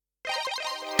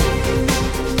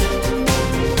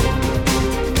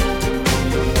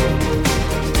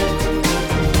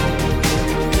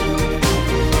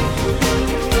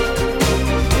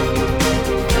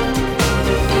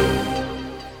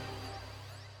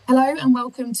Hello and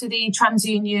welcome to the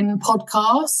TransUnion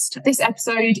podcast. This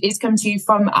episode is coming to you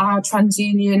from our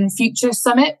TransUnion Future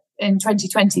Summit in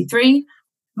 2023.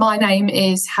 My name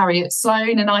is Harriet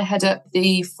Sloan and I head up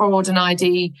the Fraud and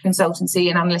ID Consultancy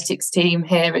and Analytics team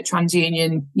here at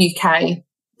TransUnion UK.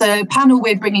 The panel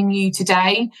we're bringing you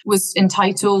today was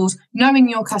entitled Knowing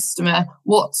Your Customer,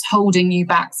 What's Holding You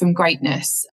Back from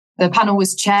Greatness? The panel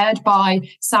was chaired by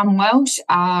Sam Welsh,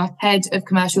 our Head of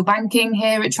Commercial Banking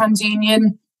here at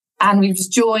TransUnion. And we was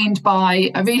joined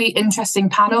by a really interesting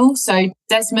panel. So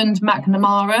Desmond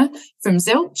McNamara from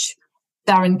Zilch,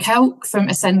 Darren Kelk from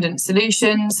Ascendant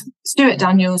Solutions, Stuart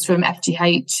Daniels from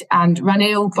FGH, and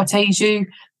Ranil Bhattacharjee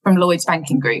from Lloyds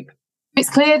Banking Group. It's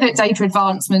clear that data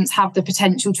advancements have the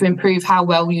potential to improve how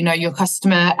well you know your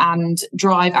customer and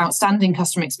drive outstanding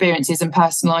customer experiences and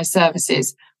personalised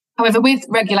services. However, with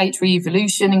regulatory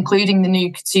evolution, including the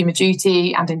new Consumer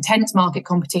Duty and intense market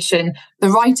competition, the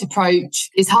right approach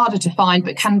is harder to find,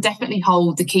 but can definitely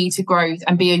hold the key to growth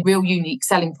and be a real unique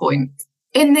selling point.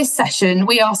 In this session,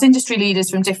 we asked industry leaders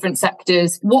from different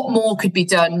sectors what more could be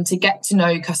done to get to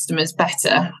know customers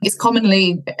better. It's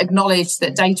commonly acknowledged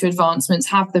that data advancements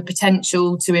have the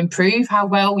potential to improve how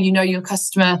well you know your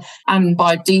customer and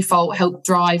by default help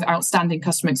drive outstanding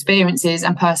customer experiences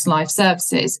and personalised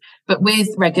services. But with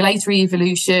regulatory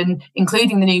evolution,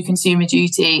 including the new Consumer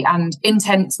Duty and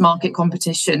intense market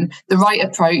competition, the right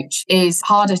approach is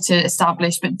harder to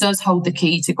establish, but does hold the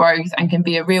key to growth and can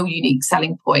be a real unique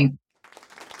selling point.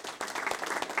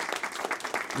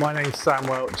 My name's Sam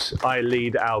Welch. I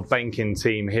lead our banking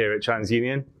team here at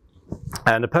TransUnion.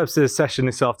 And the purpose of this session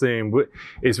this afternoon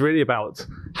is really about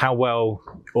how well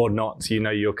or not you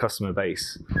know your customer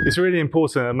base. It's really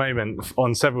important at the moment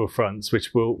on several fronts,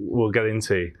 which we'll get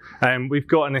into. We've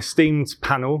got an esteemed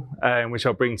panel, which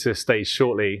I'll bring to the stage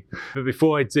shortly. But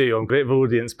before I do, I'm a bit of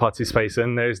audience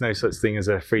participation. There is no such thing as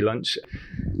a free lunch.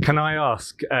 Can I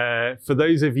ask, for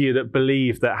those of you that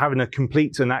believe that having a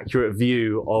complete and accurate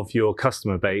view of your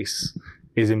customer base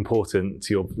is important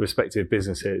to your respective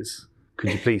businesses,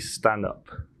 could you please stand up?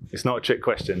 It's not a trick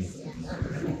question.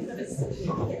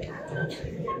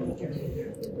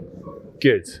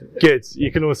 Good.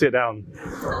 You can all sit down.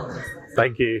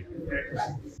 Thank you.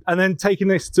 And then taking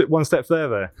this one step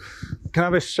further, can I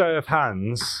have a show of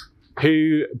hands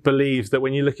who believes that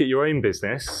when you look at your own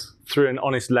business through an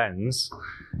honest lens,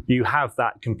 you have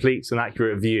that complete and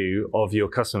accurate view of your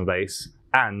customer base,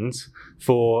 and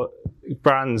for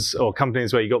brands or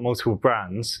companies where you've got multiple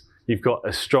brands, you've got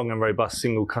a strong and robust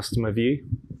single customer view?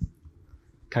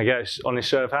 Can I get an honest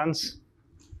show of hands?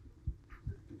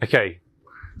 Okay,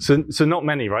 so not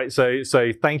many, right? So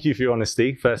thank you for your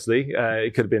honesty, firstly.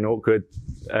 It could have been awkward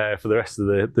for the rest of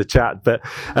the chat, but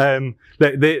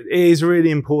it is really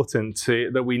important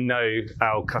that we know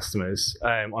our customers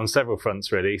on several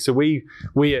fronts, really. So we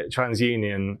at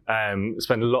TransUnion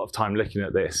spend a lot of time looking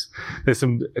at this. There's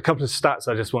a couple of stats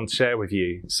I just want to share with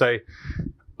you. So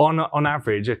on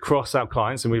average, across our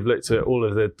clients, and we've looked at all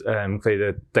of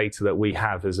the data that we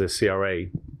have as a CRA,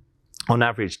 on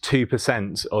average,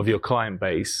 2% of your client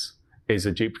base is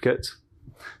a duplicate.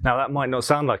 Now, that might not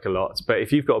sound like a lot, but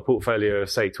if you've got a portfolio of,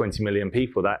 say, 20 million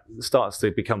people, that starts to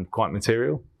become quite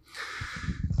material.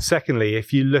 Secondly,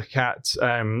 if you look at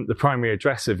the primary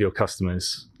address of your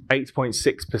customers,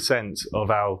 8.6% of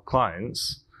our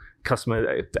clients'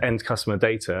 end customer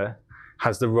data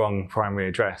has the wrong primary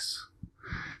address.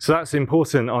 So that's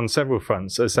important on several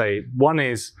fronts. As I say, one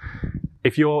is,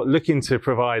 if you're looking to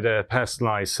provide a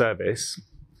personalized service,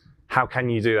 how can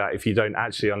you do that if you don't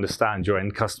actually understand your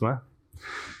end customer?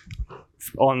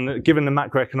 Given the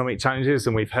macroeconomic challenges,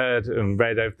 and we've heard and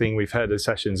read everything we've heard of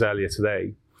sessions earlier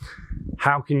today,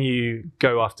 how can you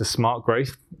go after smart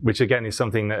growth, which again is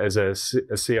something that as a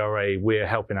CRA we're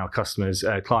helping our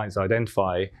clients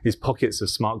identify, is pockets of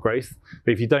smart growth.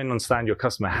 But if you don't understand your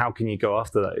customer, how can you go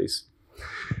after those?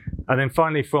 And then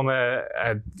finally, from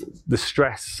the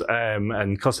stress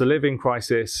and cost of living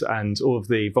crisis and all of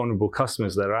the vulnerable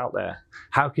customers that are out there,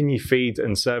 how can you feed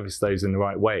and service those in the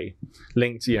right way?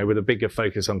 Linked, with a bigger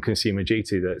focus on Consumer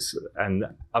Duty and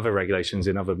other regulations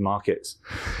in other markets.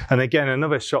 And again,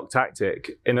 another shock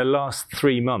tactic, in the last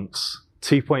 3 months,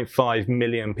 2.5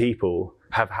 million people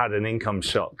have had an income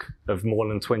shock of more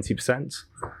than 20%.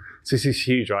 So this is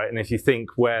huge, right? And if you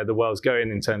think where the world's going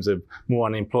in terms of more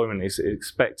unemployment is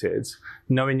expected,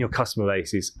 knowing your customer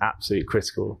base is absolutely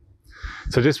critical.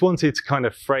 So just wanted to kind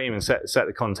of frame and set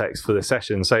the context for the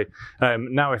session. So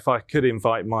now if I could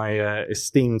invite my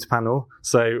esteemed panel.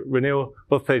 So Renil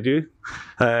Bothedou,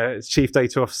 Chief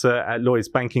Data Officer at Lloyds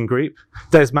Banking Group,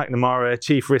 Des McNamara,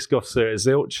 Chief Risk Officer at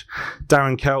Zilch,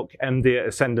 Darren Kelk, MD at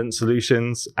Ascendant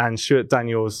Solutions, and Stuart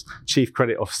Daniels, Chief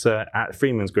Credit Officer at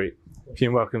Freeman's Group. If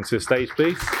you're welcome to the stage,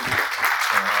 please.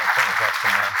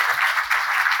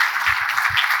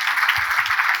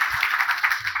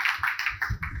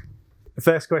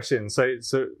 First question. So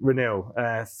Renil,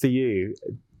 for you,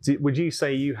 would you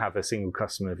say you have a single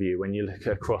customer view when you look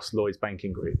across Lloyds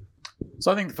Banking Group?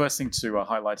 So I think the first thing to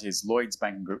highlight is Lloyds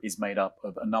Banking Group is made up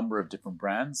of a number of different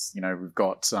brands. You know, we've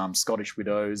got Scottish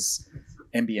Widows,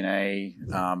 MBNA,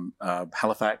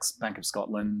 Halifax, Bank of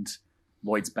Scotland,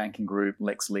 Lloyds Banking Group,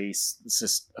 LexLease. It's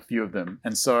just a few of them.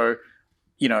 And so,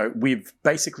 you know, we've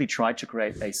basically tried to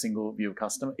create a single view of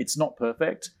customer. It's not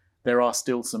perfect. There are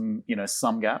still some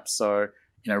gaps. So,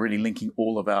 really linking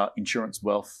all of our insurance,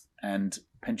 wealth, and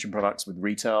pension products with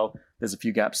retail. There's a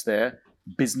few gaps there.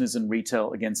 Business and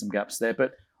retail, again, some gaps there.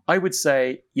 But I would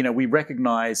say, we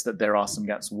recognize that there are some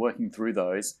gaps, working through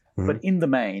those. Mm-hmm. But in the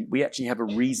main, we actually have a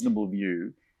reasonable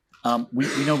view.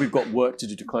 We know we've got work to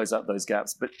do to close out those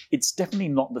gaps, but it's definitely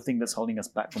not the thing that's holding us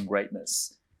back from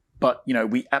greatness. But,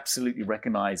 we absolutely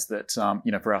recognize that,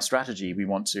 for our strategy, we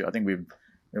want to, I think we're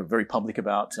very public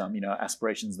about,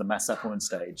 aspirations, the mass affluent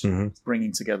stage, mm-hmm.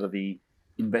 bringing together the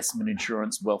investment,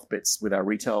 insurance, wealth bits with our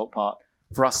retail part.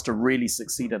 For us to really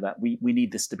succeed at that, we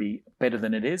need this to be better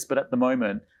than it is. But at the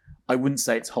moment, I wouldn't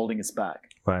say it's holding us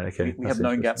back. Right, okay. We have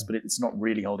known gaps, but it's not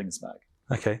really holding us back.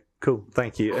 Okay, cool.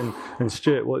 Thank you. And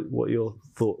Stuart, what are your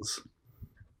thoughts?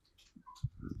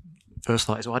 First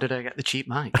thought is, why did I get the cheap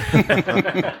mic?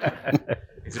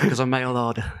 Is it because I'm mail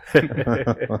order?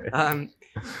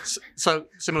 So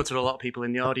similar to a lot of people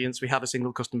in the audience, we have a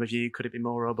single customer view. Could it be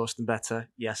more robust and better?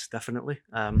 Yes, definitely.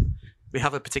 We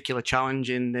have a particular challenge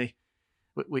in the...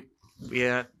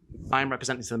 I'm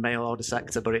representing the mail order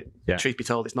sector, but truth be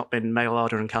told, it's not been mail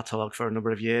order and catalogue for a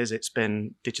number of years. It's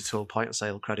been digital point of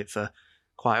sale credit for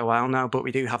quite a while now, but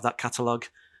we do have that catalogue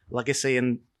legacy,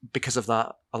 and because of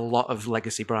that, a lot of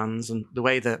legacy brands. And the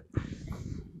way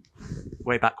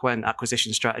back when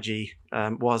acquisition strategy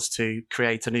was to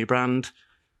create a new brand,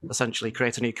 essentially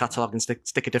create a new catalogue and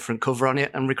stick a different cover on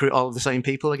it and recruit all of the same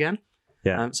people again.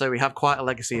 Yeah. So we have quite a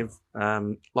legacy of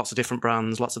lots of different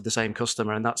brands, lots of the same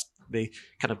customer, and that's the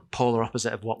kind of polar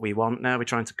opposite of what we want now. We're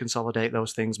trying to consolidate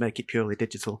those things, make it purely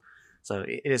digital. So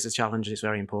it is a challenge. It's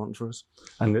very important for us.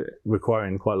 And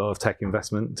requiring quite a lot of tech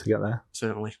investment to get there.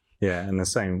 Certainly. Yeah, and the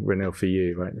same, Renil, for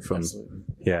you, right? Absolutely.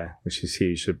 Yeah, which is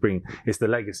huge. It's the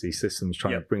legacy systems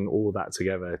trying to bring all that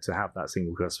together to have that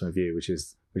single customer view, which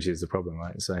is the problem,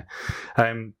 right? So,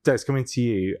 Des, coming to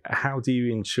you, how do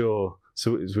you ensure?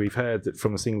 So as we've heard that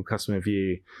from a single customer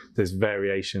view, there's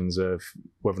variations of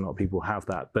whether or not people have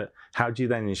that, but how do you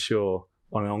then ensure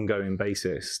on an ongoing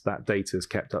basis that data is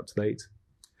kept up to date?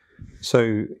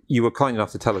 So you were kind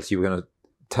enough to tell us you were going to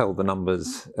tell the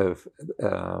numbers of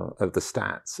the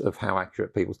stats of how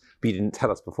accurate people's, but you didn't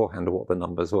tell us beforehand what the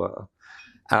numbers were.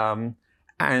 And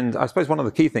I suppose one of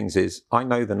the key things is I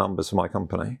know the numbers for my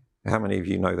company. How many of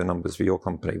you know the numbers for your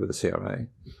company with the CRA?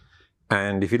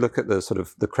 And if you look at the sort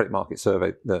of the credit market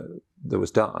survey that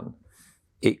was done,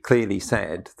 it clearly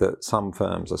said that some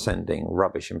firms are sending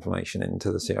rubbish information into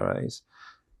the CRAs,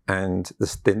 and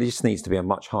there just needs to be a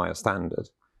much higher standard.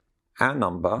 Our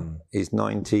number is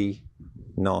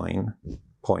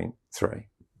 99.3.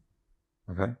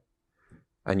 Okay,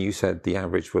 and you said the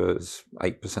average was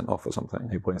 8% off or something.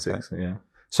 8.6. Okay. Yeah.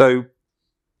 So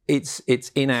it's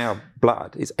in our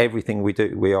blood. It's everything we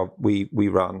do. We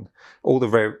run all the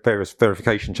various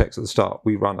verification checks at the start.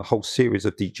 We run a whole series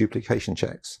of deduplication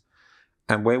checks,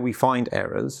 and where we find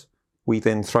errors, we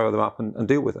then throw them up and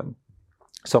deal with them.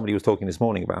 Somebody was talking this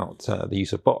morning about the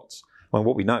use of bots. Well,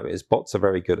 what we know is bots are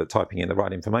very good at typing in the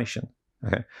right information.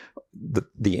 Okay,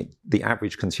 the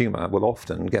average consumer will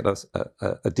often get a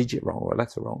digit wrong or a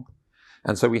letter wrong,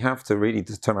 and so we have to really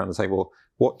just turn around and say, well,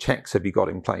 what checks have you got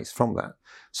in place from that?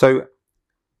 So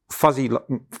fuzzy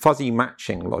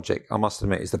matching logic, I must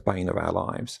admit, is the bane of our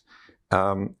lives.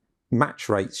 Match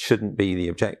rates shouldn't be the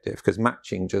objective, because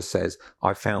matching just says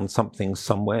I found something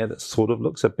somewhere that sort of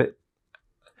looks a bit.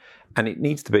 And it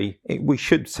needs to be, we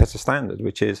should set a standard,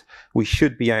 which is we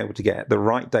should be able to get the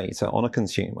right data on a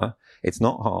consumer. It's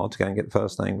not hard to go and get the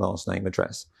first name, last name,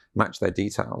 address, match their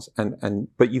details.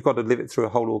 But you've got to live it through a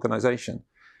whole organization.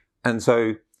 And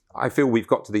so I feel we've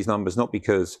got to these numbers not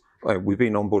because we've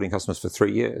been onboarding customers for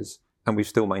 3 years. and we've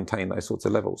still maintained those sorts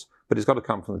of levels. But it's got to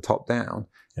come from the top down.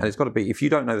 And it's got to be, if you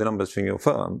don't know the numbers from your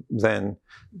firm, then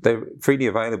they're freely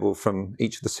available from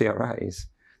each of the CRAs.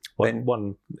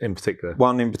 One in particular.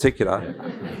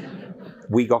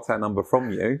 We got our number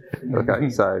from you. Okay,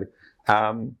 so,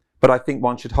 but I think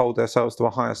one should hold ourselves to a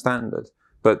higher standard.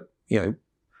 But,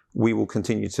 we will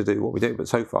continue to do what we do. But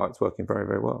so far, it's working very,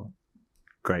 very well.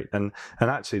 Great. And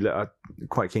actually, look, I'm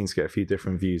quite keen to get a few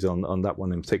different views on that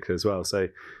one in particular as well. So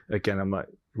again,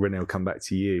 René, will come back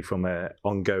to you from an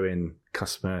ongoing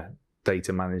customer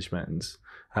data management.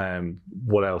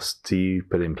 What else do you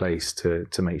put in place to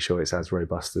make sure it's as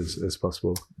robust as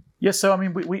possible? Yeah, so I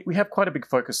mean, we have quite a big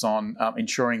focus on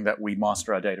ensuring that we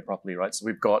master our data properly, right? So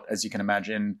we've got, as you can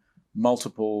imagine,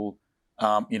 multiple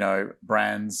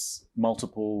brands,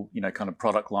 multiple, kind of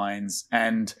product lines.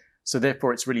 And so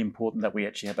therefore, it's really important that we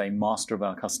actually have a master of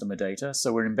our customer data.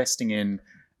 So we're investing in,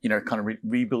 kind of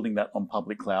rebuilding that on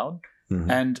public cloud.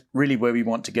 Mm-hmm. And really where we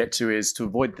want to get to is to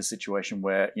avoid the situation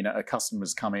where, a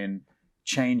customer's come in,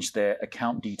 change their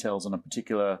account details on a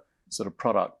particular sort of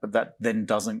product, but that then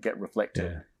doesn't get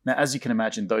reflected. Yeah. Now, as you can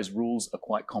imagine, those rules are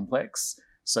quite complex.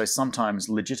 So sometimes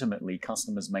legitimately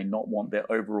customers may not want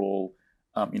their overall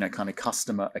kind of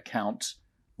customer account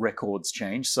records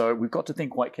change. So we've got to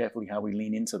think quite carefully how we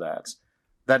lean into that.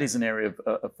 That is an area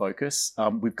of focus.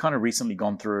 We've kind of recently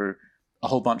gone through a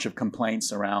whole bunch of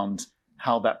complaints around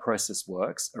how that process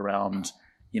works, around,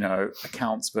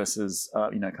 accounts versus,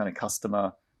 kind of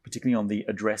customer, particularly on the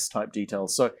address type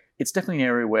details. So it's definitely an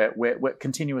area where we're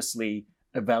continuously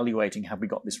evaluating, have we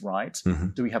got this right? Mm-hmm.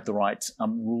 Do we have the right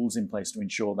rules in place to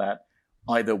ensure that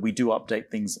either we do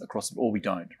update things across or we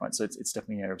don't, right? So it's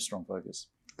definitely an area of strong focus.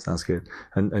 Sounds good.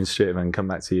 And Stuart, then come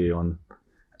back to you on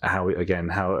how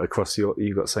across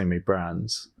you've got so many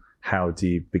brands, how do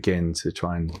you begin to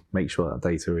try and make sure that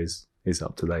data is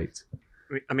up to date?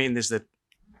 I mean, there's the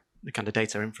kind of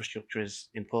data infrastructure is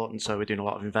important. So we're doing a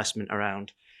lot of investment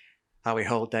around how we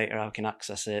hold data, how we can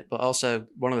access it. But also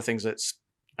one of the things that's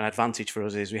an advantage for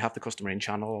us is we have the customer in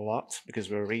channel a lot because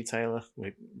we're a retailer.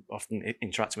 We're often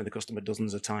interacting with the customer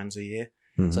dozens of times a year.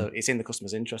 Mm-hmm. So it's in the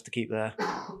customer's interest to keep their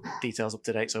details up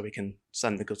to date so we can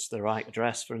send the goods to the right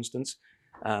address, for instance.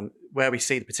 Where we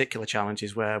see the particular challenge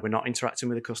is where we're not interacting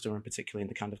with the customer, and particularly in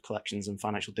the kind of collections and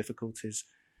financial difficulties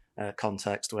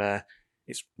context, where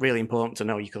it's really important to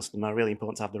know your customer, really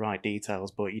important to have the right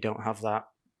details, but you don't have that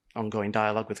ongoing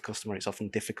dialogue with the customer. It's often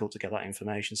difficult to get that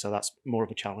information. So that's more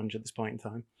of a challenge at this point in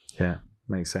time. Yeah,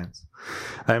 makes sense.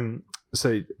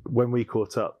 So when we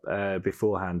caught up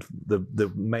beforehand,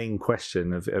 the main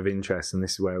question of interest, and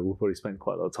this is where we'll probably spend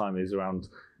quite a lot of time, is around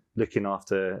looking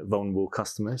after vulnerable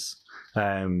customers.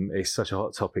 It's such a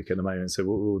hot topic at the moment. So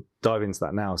we'll dive into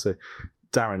that now. So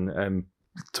Darren,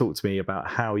 talk to me about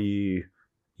how you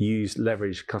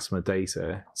leverage customer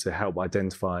data to help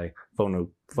identify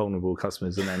vulnerable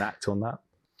customers and then act on that.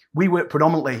 We work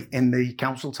predominantly in the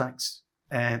council tax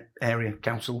area,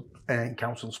 council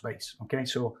space. Okay,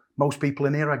 so most people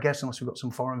in here, I guess, unless we've got some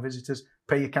foreign visitors,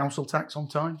 pay your council tax on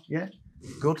time. Yeah,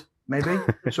 good, maybe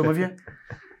some of you.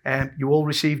 You all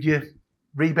received your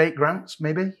rebate grants,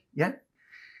 maybe. Yeah,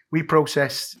 we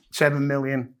processed 7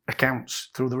 million accounts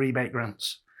through the rebate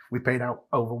grants. We paid out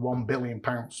over £1 billion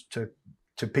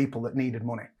to people that needed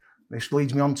money. This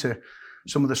leads me on to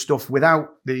some of the stuff.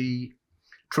 Without the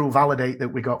True Validate that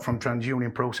we got from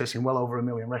TransUnion processing well over 1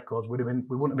 million records, we wouldn't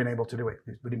have been able to do it.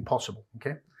 It's been impossible,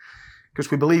 okay?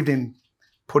 Because we believed in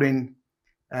giving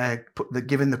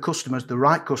the customers, the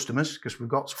right customers, because we've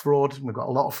got fraud, we've got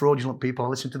a lot of fraudulent people. I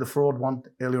listened to the fraud one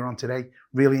earlier on today,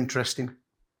 really interesting.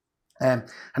 And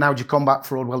how do you combat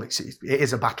fraud? Well, it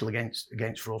is a battle against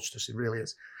fraudsters, it really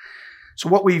is. So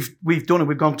what we've done, and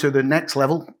we've gone to the next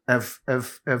level of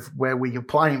where we're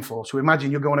applying for. So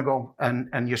imagine you're going to go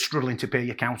and you're struggling to pay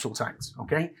your council tax,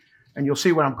 okay? And you'll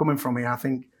see where I'm coming from here. I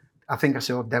think I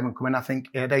saw Devon come in. I think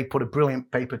they put a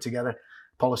brilliant paper together,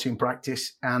 Policy and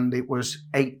Practice, and it was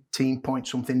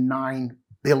 9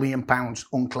 billion pounds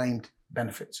unclaimed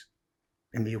benefits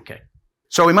in the UK.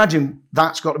 So imagine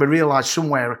that's got to be realised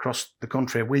somewhere across the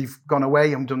country. We've gone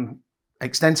away and done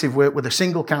extensive work with a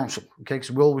single council, okay? Because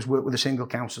we always work with a single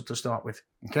council to start with,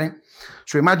 okay?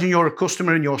 So imagine you're a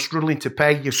customer and you're struggling to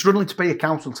pay your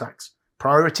council tax,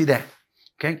 priority debt,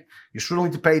 okay? You're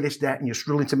struggling to pay this debt and you're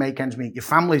struggling to make ends meet. Your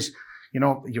family's,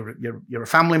 you're a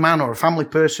family man or a family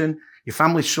person, your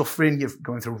family's suffering, you're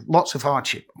going through lots of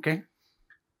hardship, okay?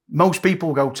 Most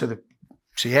people go to the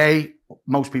CA,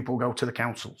 most people go to the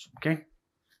councils, okay?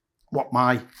 What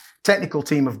my technical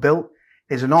team have built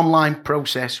is an online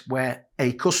process where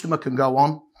a customer can go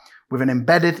on with an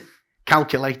embedded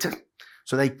calculator.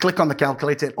 So they click on the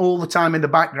calculator. All the time in the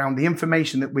background, the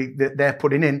information that they're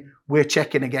putting in, we're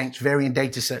checking against varying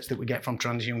data sets that we get from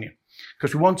TransUnion.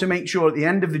 Because we want to make sure at the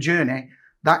end of the journey,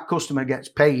 that customer gets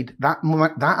paid that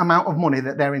amount of money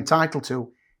that they're entitled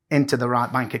to into the right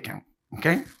bank account.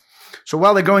 Okay? So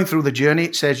while they're going through the journey,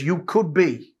 it says you could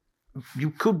be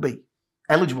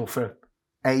eligible for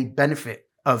a benefit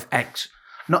of X.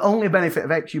 Not only a benefit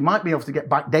of X, you might be able to get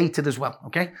backdated as well.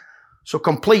 Okay? So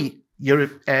complete your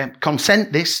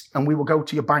consent this, and we will go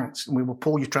to your banks and we will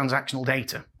pull your transactional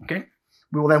data. Okay?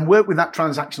 We will then work with that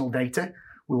transactional data.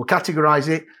 We will categorize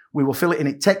it. We will fill it in.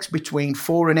 It takes between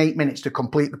 4 and 8 minutes to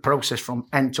complete the process from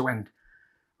end to end.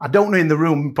 I don't know in the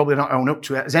room, probably not own up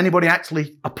to it. Has anybody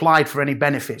actually applied for any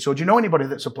benefits? Or do you know anybody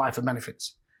that's applied for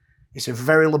benefits? It's a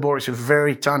very laborious, a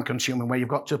very time consuming where you've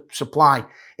got to supply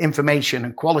information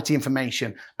and quality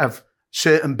information of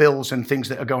certain bills and things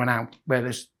that are going out.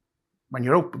 Whereas when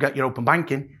you get your open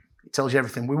banking, it tells you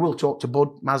everything. We will talk to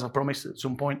Bud, Maz, I promise, at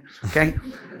some point. Okay.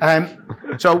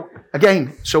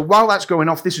 So while that's going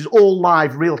off, this is all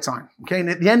live real time. Okay. And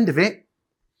at the end of it,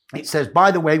 it says,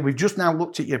 by the way, we've just now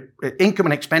looked at your income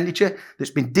and expenditure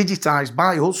that's been digitized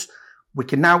by us. We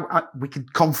can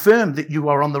confirm that you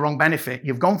are on the wrong benefit.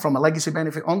 You've gone from a legacy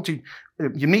benefit onto,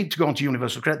 you need to go onto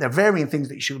universal credit. There are varying things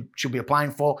that you should be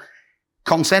applying for.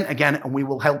 Consent again, and we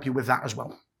will help you with that as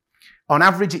well. On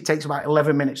average, it takes about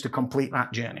 11 minutes to complete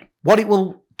that journey. What it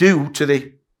will do to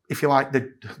the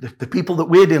people that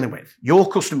we're dealing with, your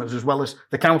customers as well as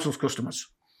the council's customers,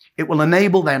 it will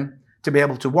enable them to be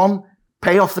able to, one,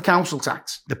 pay off the council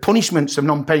tax. The punishments of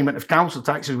non-payment of council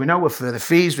tax, as we know, are further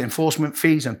fees, enforcement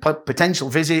fees, and potential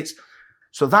visits.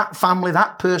 So that family,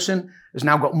 that person has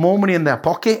now got more money in their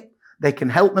pocket. They can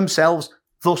help themselves.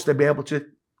 Thus, they'll be able to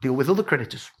deal with other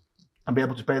creditors and be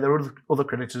able to pay their other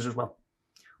creditors as well.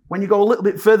 When you go a little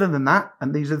bit further than that,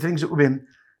 and these are the things that we've been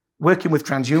working with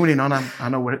TransUnion on, I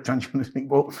know we're at TransUnion,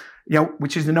 but,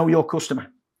 which is to know your customer.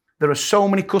 There are so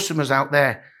many customers out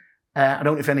there. I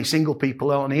don't know if any single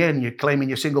people are on here and you're claiming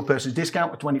your single person's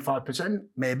discount at 25%.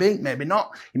 Maybe, maybe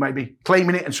not. You might be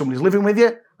claiming it and somebody's living with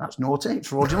you. That's naughty. It's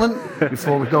fraudulent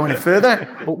before we go any further.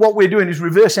 But what we're doing is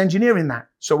reverse engineering that.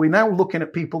 So we're now looking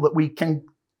at people that we can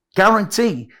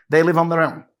guarantee they live on their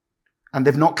own and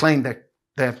they've not claimed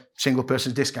their single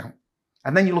person's discount.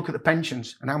 And then you look at the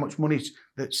pensions and how much money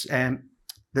that's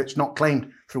not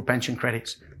claimed through pension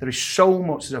credits. There is so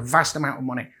much, there's a vast amount of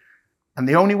money. And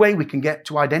the only way we can get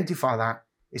to identify that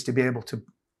is to be able to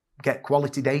get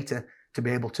quality data, to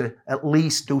be able to at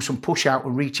least do some push out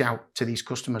and reach out to these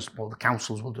customers. Well, the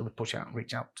councils will do the push out and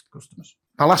reach out to the customers.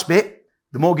 Our last bit,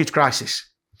 the mortgage crisis.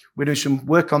 We're doing some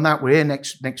work on that. We're here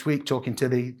next week talking to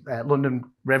the London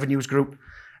Revenues Group.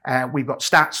 We've got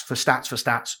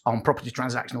stats on property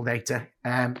transactional data.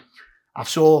 I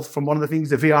saw from one of the things,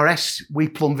 the VRS, we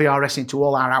plumb VRS into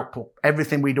all our output.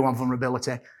 Everything we do on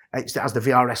vulnerability, it has the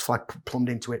VRS flag plumbed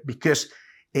into it because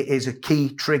it is a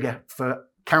key trigger for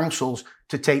councils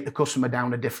to take the customer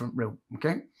down a different route.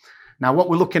 Okay. Now, what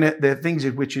we're looking at, the things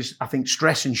which is, I think,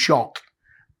 stress and shock.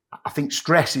 I think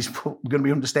stress is going to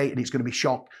be understated. It's going to be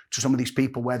shock to some of these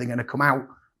people where they're going to come out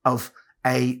of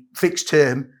a fixed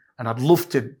term. And I'd love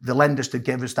the lenders to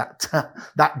give us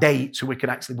that date so we could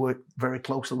actually work very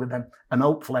closely with them and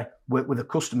hopefully work with the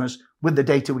customers with the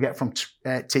data we get from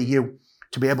TU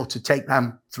to be able to take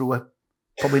them through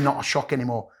probably not a shock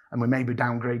anymore, and we maybe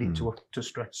downgrade it to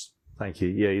stress. Thank you.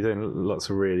 Yeah, you're doing lots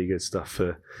of really good stuff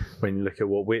for when you look at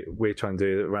what we're trying to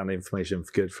do around information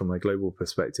for good from a global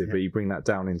perspective, but you bring that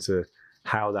down into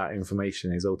how that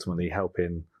information is ultimately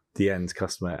helping the end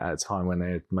customer at a time when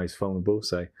they're most vulnerable.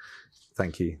 So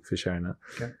thank you for sharing that.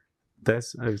 Okay. Des,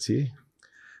 over to you.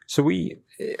 So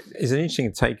it's an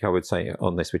interesting take, I would say,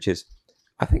 on this, which is,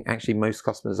 I think actually most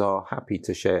customers are happy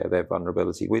to share their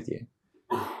vulnerability with you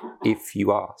if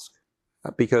you ask,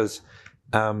 because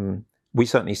we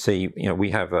certainly see, we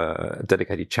have a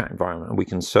dedicated chat environment and we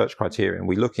can search criteria and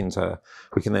we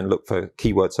can then look for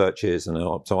keyword searches and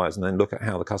optimize and then look at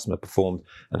how the customer performed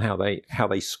and how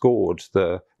they scored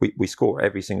we score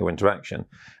every single interaction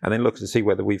and then look to see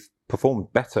whether we've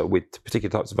performed better with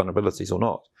particular types of vulnerabilities or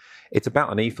not. It's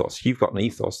about an ethos. You've got an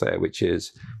ethos there, which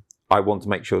is, I want to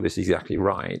make sure this is exactly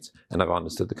right and I've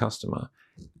understood the customer.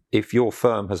 If your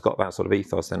firm has got that sort of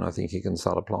ethos, then I think you can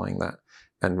start applying that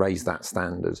and raise that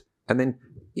standard. And then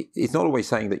it's not always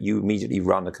saying that you immediately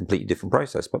run a completely different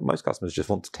process, but most customers just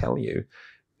want to tell you,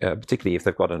 particularly if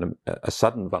they've got a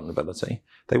sudden vulnerability,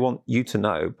 they want you to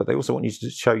know, but they also want you to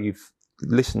show you've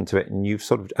listened to it and you've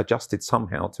sort of adjusted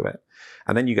somehow to it.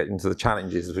 And then you get into the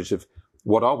challenges, which of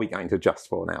what are we going to adjust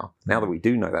for now that we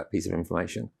do know that piece of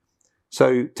information?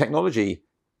 So technology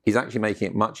is actually making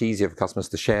it much easier for customers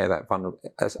to share that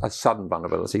a sudden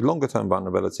vulnerability. Longer term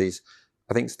vulnerabilities,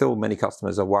 I think still many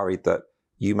customers are worried that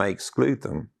you may exclude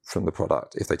them from the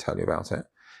product if they tell you about it.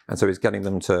 And so it's getting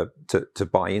them to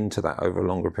buy into that over a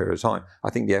longer period of time. I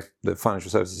think the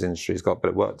financial services industry has got a bit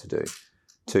of work to do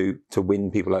to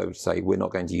win people over to say, we're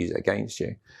not going to use it against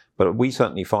you. But we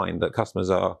certainly find that customers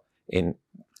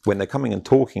when they're coming and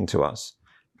talking to us,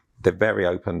 they're very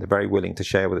open, they're very willing to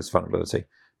share with us vulnerability.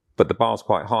 But the bar's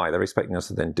quite high. They're expecting us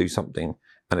to then do something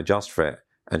and adjust for it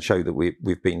and show that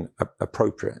we've been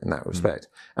appropriate in that respect.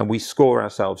 And we score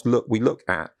ourselves. We look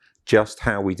at just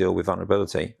how we deal with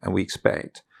vulnerability, and we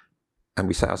expect, and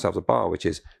we set ourselves a bar, which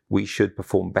is we should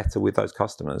perform better with those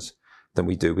customers than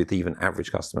we do with even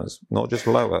average customers. Not just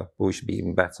lower, but we should be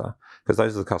even better, because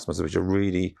those are the customers which are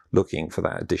really looking for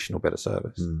that additional better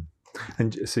service.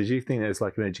 And so do you think there's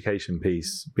like an education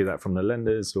piece, be that from the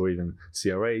lenders or even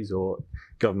CRAs or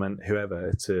government,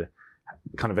 whoever, to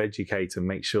kind of educate and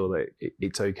make sure that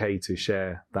it's okay to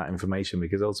share that information,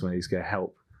 because ultimately it's going to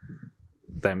help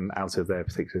them out of their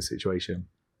particular situation?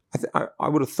 I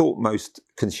would have thought most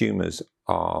consumers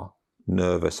are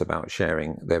nervous about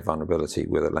sharing their vulnerability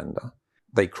with a lender.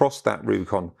 They cross that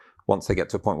Rubicon once they get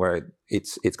to a point where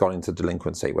it's gone into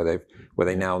delinquency, where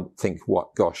they now think,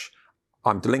 what, gosh,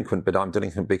 I'm delinquent, but I'm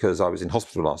delinquent because I was in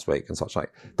hospital last week and such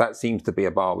like. That seems to be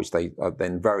a bar which they are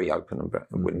then very open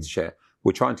and willing to share.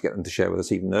 We're trying to get them to share with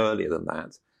us even earlier than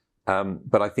that.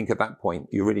 But I think at that point,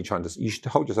 you're really you should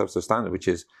hold yourself to a standard, which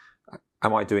is,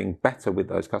 am I doing better with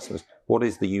those customers? What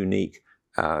is the unique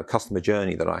customer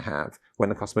journey that I have when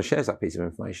the customer shares that piece of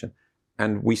information?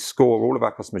 And we score all of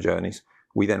our customer journeys.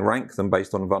 We then rank them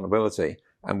based on vulnerability.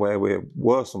 And where we're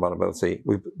worse on vulnerability,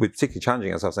 we're particularly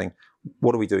challenging ourselves, saying,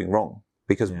 what are we doing wrong?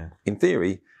 Because in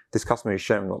theory, this customer is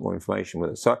sharing a lot more information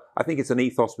with us. So I think it's an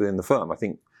ethos within the firm. I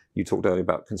think you talked earlier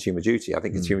about consumer duty. I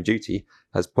think consumer duty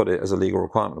has put it as a legal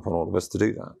requirement upon all of us to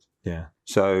do that. Yeah.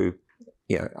 So,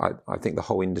 I think the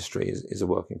whole industry is a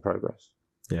work in progress.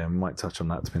 Yeah, we might touch on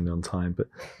that depending on time. But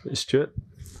Stuart,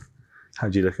 how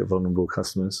do you look at vulnerable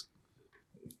customers?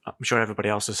 I'm sure everybody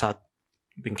else has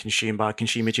been consumed by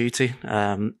consumer duty.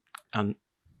 And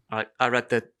I read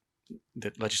the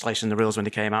legislation, the rules when they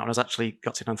came out, and I was actually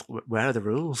got to know, where are the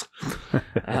rules?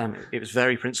 It was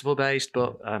very principle based,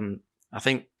 but I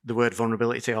think the word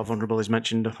vulnerability or vulnerable is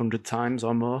mentioned 100 times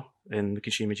or more in the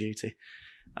consumer duty.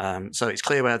 So it's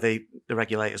clear where the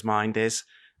regulator's mind is.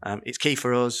 It's key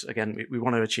for us. Again, we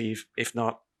want to achieve, if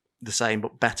not the same,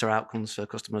 but better outcomes for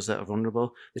customers that are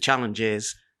vulnerable. The challenge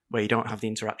is where you don't have the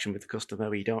interaction with the customer,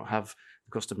 where you don't have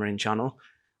the customer in channel.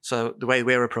 So the way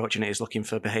we're approaching it is looking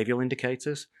for behavioural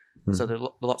indicators. So there are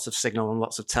lots of signal and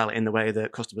lots of tell in the way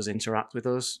that customers interact with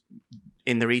us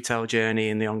in the retail journey,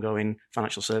 in the ongoing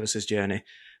financial services journey,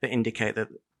 that indicate that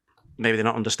maybe they're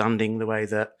not understanding the way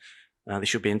that they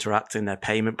should be interacting. Their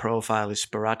payment profile is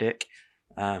sporadic.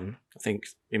 I think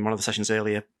in one of the sessions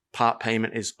earlier, part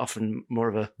payment is often more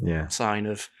of a sign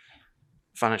of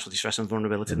financial distress and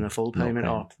vulnerability than a full payment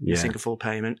or missing a full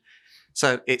payment.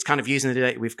 So it's kind of using the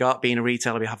data we've got. Being a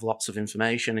retailer, we have lots of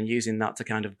information, and using that to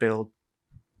kind of build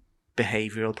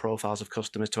behavioural profiles of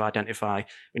customers to identify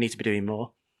we need to be doing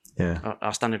more. Yeah,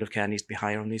 our standard of care needs to be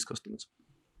higher on these customers.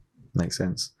 Makes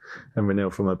sense. And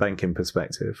Renil, from a banking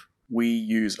perspective, we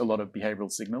use a lot of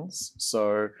behavioural signals.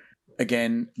 So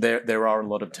again, there are a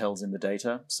lot of tells in the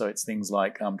data. So it's things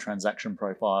like transaction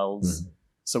profiles.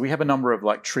 So we have a number of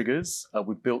like triggers.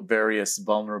 We've built various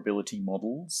vulnerability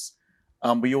models.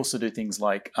 We also do things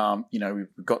like,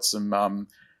 we've got some,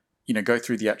 go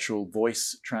through the actual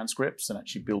voice transcripts and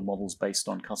actually build models based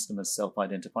on customers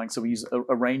self-identifying. So we use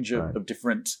a range of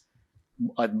different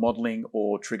either modeling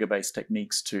or trigger-based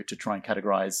techniques to try and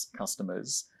categorize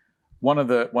customers. One of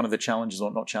the challenges,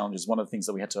 or not challenges, one of the things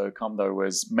that we had to overcome though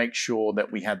was make sure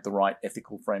that we had the right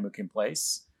ethical framework in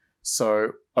place.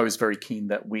 So I was very keen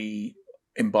that we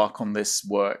embark on this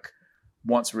work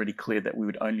once really clear that we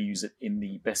would only use it in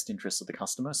the best interest of the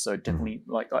customer. So definitely,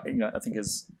 I think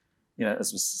as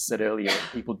was said earlier,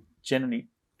 people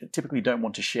typically don't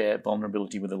want to share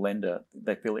vulnerability with a lender.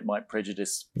 They feel it might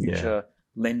prejudice future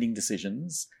lending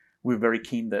decisions. We're very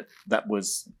keen that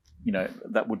was,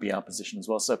 that would be our position as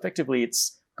well. So effectively,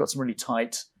 it's got some really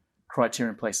tight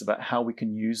criteria in place about how we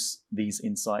can use these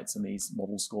insights and these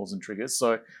model scores and triggers.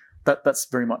 So that's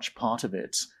very much part of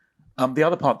it. The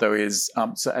other part, though, is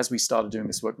so as we started doing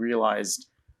this work, we realized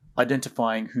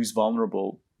identifying who's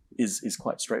vulnerable is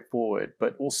quite straightforward,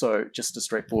 but also just as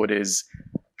straightforward is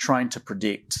trying to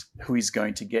predict who is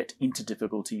going to get into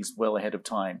difficulties well ahead of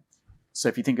time. So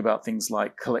if you think about things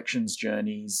like collections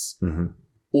journeys,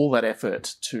 all that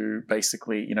effort to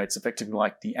basically, it's effectively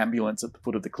like the ambulance at the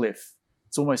foot of the cliff.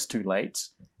 It's almost too late.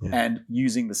 Yeah. And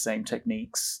using the same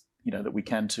techniques, that we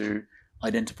can to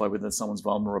identify whether someone's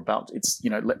vulnerable about, it's,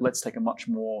 let's take a much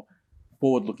more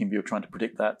forward-looking view of trying to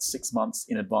predict that 6 months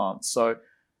in advance. So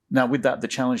now with that, the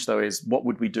challenge though is what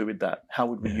would we do with that? How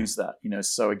would we use that?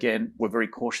 So again, we're very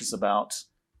cautious about,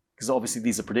 because obviously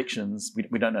these are predictions.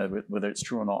 We don't know whether it's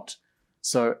true or not.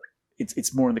 So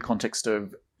it's more in the context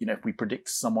of, if we predict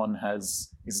someone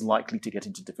is likely to get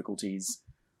into difficulties,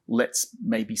 let's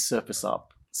maybe surface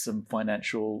up some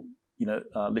financial,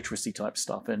 literacy type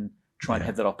stuff and try and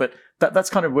head that off. But that's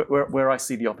kind of where I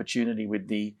see the opportunity with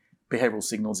the behavioral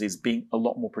signals, is being a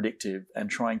lot more predictive and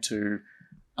trying to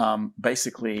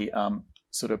basically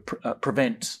sort of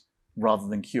prevent rather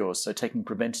than cure. So taking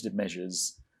preventative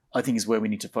measures, I think, is where we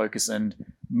need to focus, and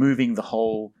moving the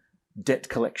whole debt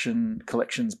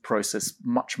collections process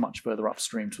much, much further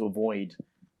upstream to avoid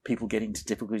people getting into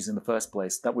difficulties in the first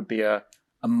place. That would be a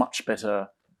much better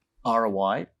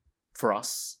ROI for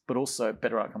us, but also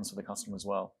better outcomes for the customer as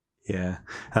well. Yeah,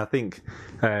 I think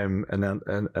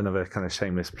another kind of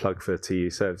shameless plug for TU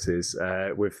services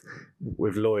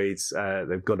with Lloyds,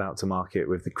 they've gone out to market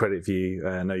with the Credit View,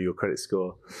 Know Your Credit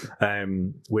Score,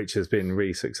 which has been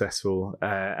really successful,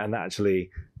 and actually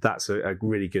that's a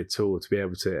really good tool to be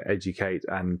able to educate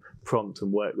and prompt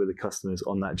and work with the customers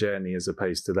on that journey, as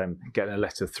opposed to them getting a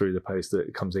letter through the post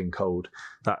that comes in cold.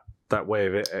 That way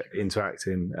of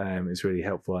interacting is really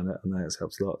helpful, and that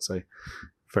helps a lot. So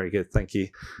very good, thank you.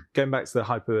 Going back to the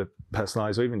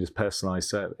hyper-personalised or even just personalised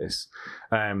service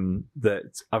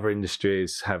that other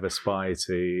industries have aspired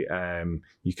to,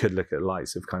 you could look at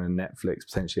likes of kind of Netflix,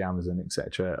 potentially Amazon,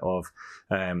 etc. Of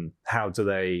how do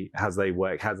they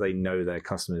work, how do they know their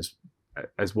customers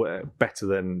as better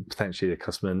than potentially the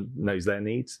customer knows their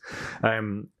needs.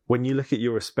 When you look at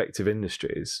your respective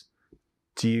industries,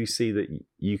 do you see that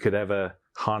you could ever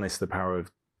harness the power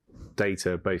of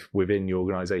data both within your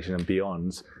organisation and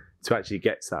beyond to actually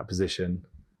get to that position?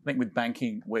 I think with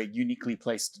banking, we're uniquely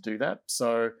placed to do that.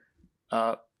 So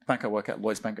the bank I work at,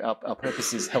 Lloyds Bank, our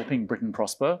purpose is helping Britain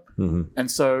prosper. Mm-hmm. And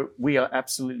so we are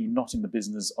absolutely not in the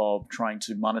business of trying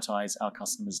to monetize our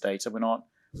customers' data. We're not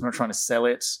trying to sell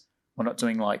it. We're not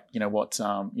doing like, what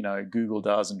Google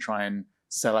does and try and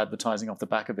sell advertising off the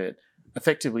back of it.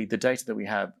 Effectively, the data that we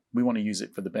have, we want to use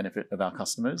it for the benefit of our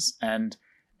customers. And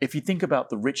if you think about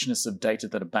the richness of data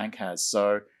that a bank has,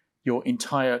 so your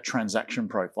entire transaction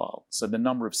profile, so the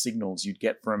number of signals you'd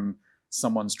get from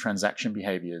someone's transaction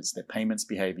behaviors, their payments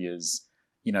behaviors,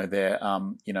 their,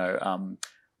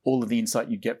 all of the insight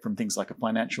you get from things like a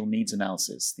financial needs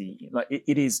analysis.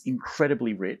 It is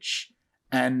incredibly rich,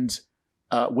 and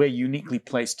we're uniquely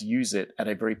placed to use it at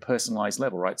a very personalized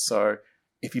level, right? So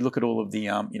if you look at all of the,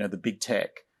 the big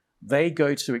tech, they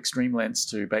go to extreme lengths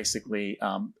to basically,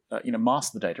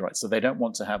 mask the data, right? So they don't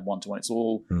want to have one-to-one. It's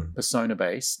all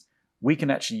persona-based. We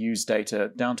can actually use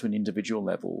data down to an individual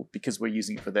level because we're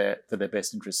using it for their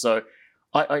best interest. So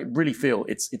I really feel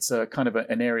it's a kind of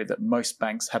an area that most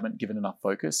banks haven't given enough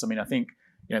focus. I mean, I think,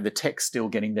 the tech's still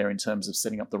getting there in terms of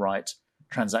setting up the right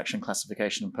transaction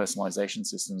classification and personalization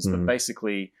systems. But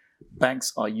basically,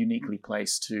 banks are uniquely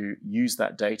placed to use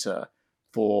that data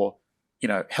for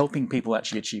helping people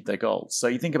actually achieve their goals. So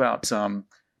you think about,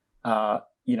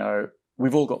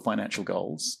 we've all got financial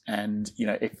goals, and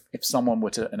if someone were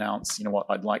to announce,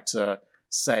 I'd like to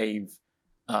save,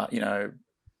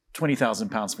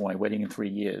 £20,000 for my wedding in 3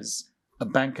 years, a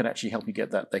bank could actually help you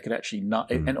get that. They could actually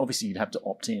not, and obviously you'd have to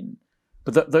opt in,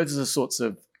 but those are the sorts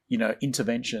of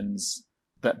interventions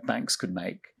that banks could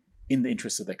make in the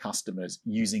interest of their customers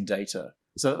using data.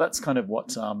 So that's kind of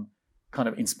what kind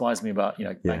of inspires me about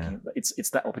banking. It's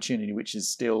that opportunity which is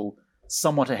still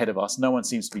somewhat ahead of us. No one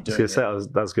seems to be doing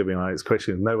it. That's going to be my next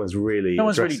question. No one's really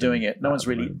doing it.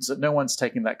 No one's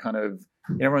taking that kind of.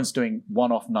 Everyone's doing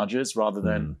one-off nudges rather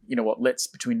than let's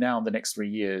between now and the next 3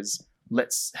 years,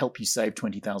 let's help you save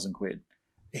 20,000 quid.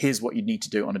 Here's what you need to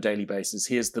do on a daily basis.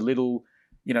 Here's the little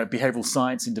behavioral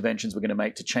science interventions we're going to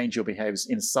make to change your behaviors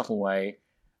in a subtle way.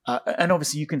 And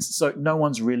obviously so no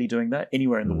one's really doing that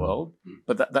anywhere in the world,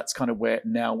 but that's kind of where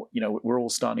now, we're all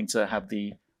starting to have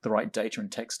the right data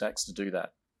and tech stacks to do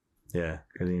that. Yeah,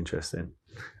 really interesting.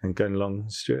 And going along,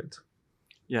 Stuart?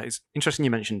 Yeah, it's interesting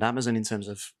you mentioned Amazon in terms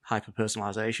of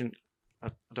hyper-personalization.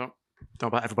 I don't know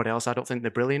about everybody else. I don't think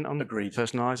they're brilliant on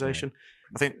personalization.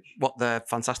 Yeah. I think what they're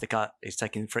fantastic at is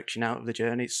taking friction out of the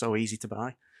journey. It's so easy to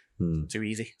buy, too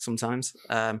easy sometimes.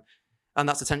 And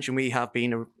that's the tension we have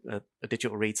being a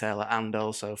digital retailer and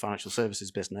also a financial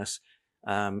services business.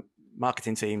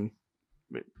 Marketing team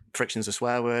friction's a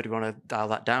swear word. We want to dial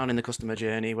that down in the customer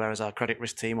journey, whereas our credit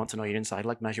risk team want to know your inside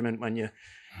leg measurement when you're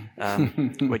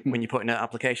putting an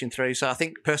application through. So I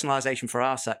think personalisation for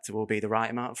our sector will be the right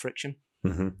amount of friction.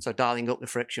 Mm-hmm. So dialing up the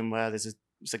friction where there's a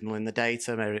signal in the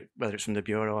data, whether it's from the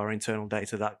bureau or internal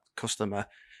data, that customer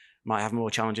might have more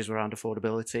challenges around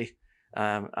affordability,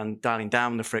 and dialing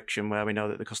down the friction where we know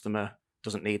that the customer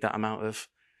doesn't need that amount of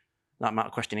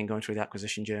questioning going through the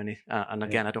acquisition journey. And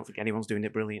again, I don't think anyone's doing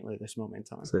it brilliantly at this moment in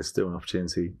time. So there's still an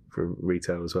opportunity for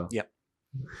retail as well. Yep.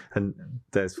 And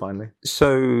Des, finally.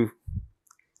 So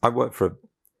I work for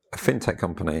a fintech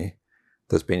company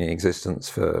that's been in existence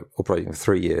for operating for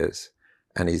 3 years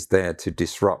and is there to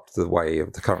disrupt the way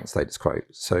of the current status quo.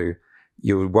 So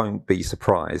you won't be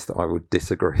surprised that I would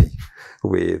disagree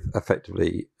with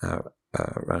effectively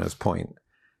Rana's point,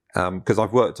 because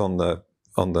I've worked on the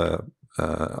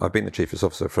I've been the chief risk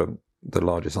officer for the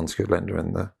largest unsecured lender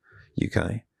in the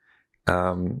UK.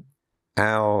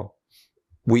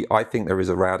 I think there is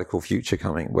a radical future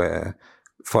coming where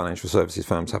financial services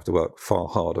firms have to work far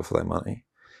harder for their money.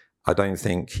 I don't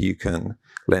think you can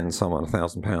lend someone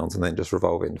 £1,000 and then just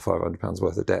revolve it into £500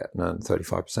 worth of debt and earn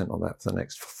 35% on that for the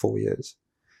next 4 years.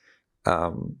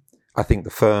 I think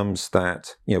the firms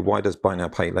that, why does buy now,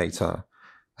 pay later,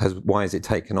 why is it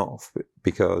taken off?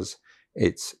 Because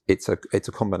it's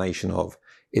a combination of,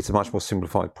 it's a much more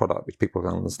simplified product which people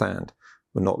can understand.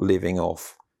 We're not living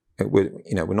off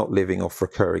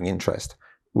recurring interest.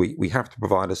 We have to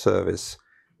provide a service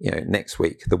next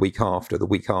week, the week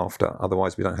after,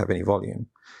 otherwise we don't have any volume.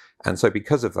 And so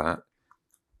because of that,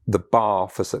 the bar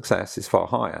for success is far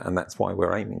higher, and that's why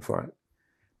we're aiming for it.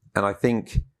 And I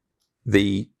think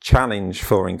the challenge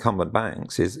for incumbent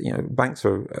banks is, banks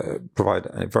provide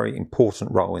a very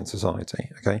important role in society,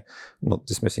 okay? I'm not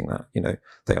dismissing that.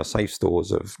 They are safe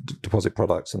stores of deposit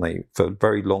products, and for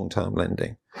very long-term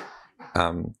lending,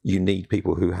 you need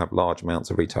people who have large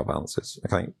amounts of retail balances,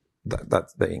 okay?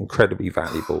 They're incredibly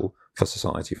valuable for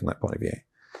society from that point of view.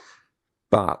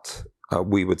 But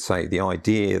we would say the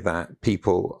idea that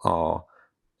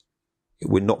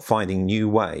we're not finding new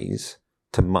ways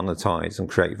to monetize and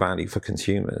create value for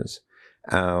consumers,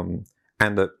 and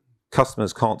that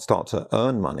customers can't start to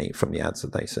earn money from the ads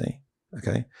that they see,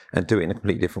 okay, and do it in a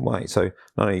completely different way. So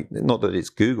not that it's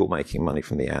Google making money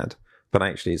from the ad, but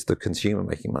actually it's the consumer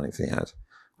making money from the ad.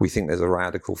 We think there's a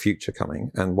radical future coming.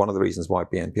 And one of the reasons why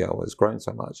BNPL has grown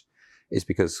so much is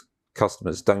because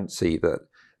customers don't see that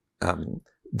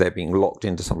they're being locked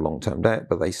into some long-term debt,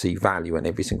 but they see value in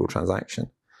every single transaction.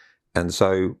 And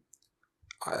so,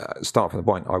 start from the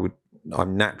point,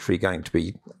 I'm naturally going to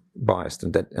be biased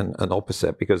and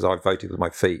opposite, because I've voted with my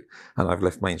feet and I've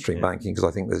left mainstream banking because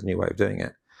I think there's a new way of doing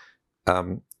it.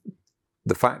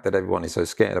 The fact that everyone is so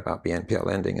scared about BNPL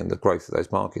lending and the growth of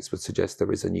those markets would suggest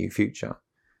there is a new future.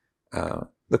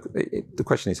 The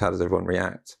question is, how does everyone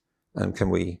react, and can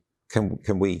we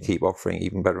keep offering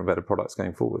even better and better products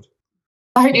going forward?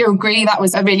 I hope you agree that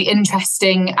was a really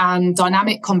interesting and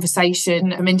dynamic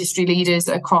conversation from industry leaders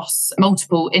across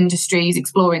multiple industries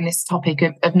exploring this topic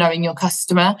of knowing your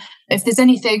customer. If there's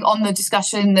anything on the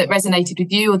discussion that resonated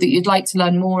with you or that you'd like to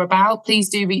learn more about, please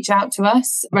do reach out to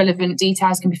us. Relevant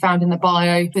details can be found in the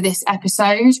bio for this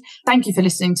episode. Thank you for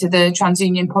listening to the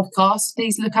TransUnion podcast.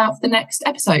 Please look out for the next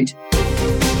episode.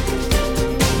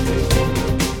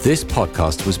 This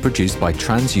podcast was produced by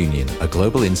TransUnion, a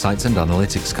global insights and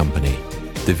analytics company.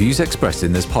 The views expressed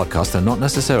in this podcast are not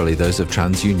necessarily those of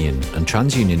TransUnion, and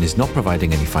TransUnion is not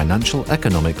providing any financial,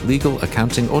 economic, legal,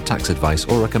 accounting, or tax advice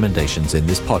or recommendations in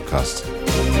this podcast.